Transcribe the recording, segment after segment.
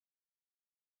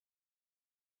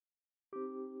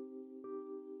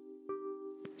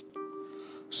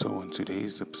So in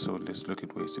today's episode, let's look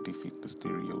at ways to defeat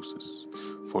listeriosis.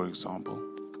 For example,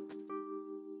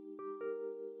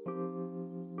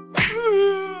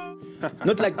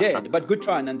 not like that, but good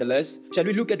try nonetheless. Shall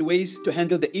we look at ways to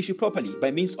handle the issue properly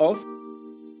by means of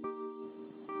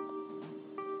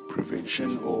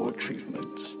prevention or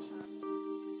treatment?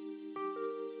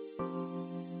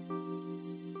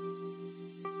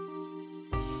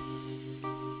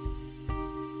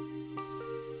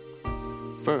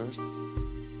 First,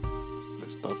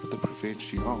 let's start with the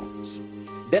preventions.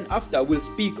 Then after we'll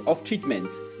speak of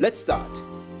treatments. Let's start.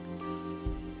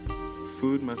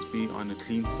 Food must be on a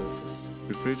clean surface.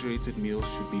 Refrigerated meals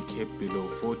should be kept below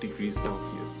 4 degrees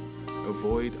Celsius.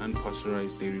 Avoid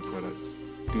unpasteurized dairy products.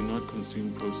 Do not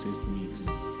consume processed meats.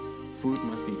 Food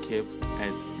must be kept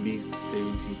at least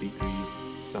 70 degrees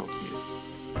Celsius.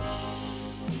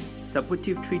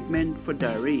 Supportive treatment for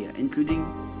diarrhea, including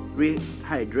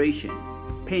rehydration,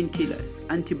 painkillers,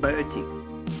 antibiotics.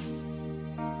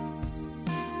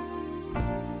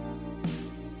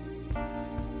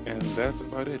 And that's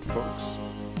about it, folks.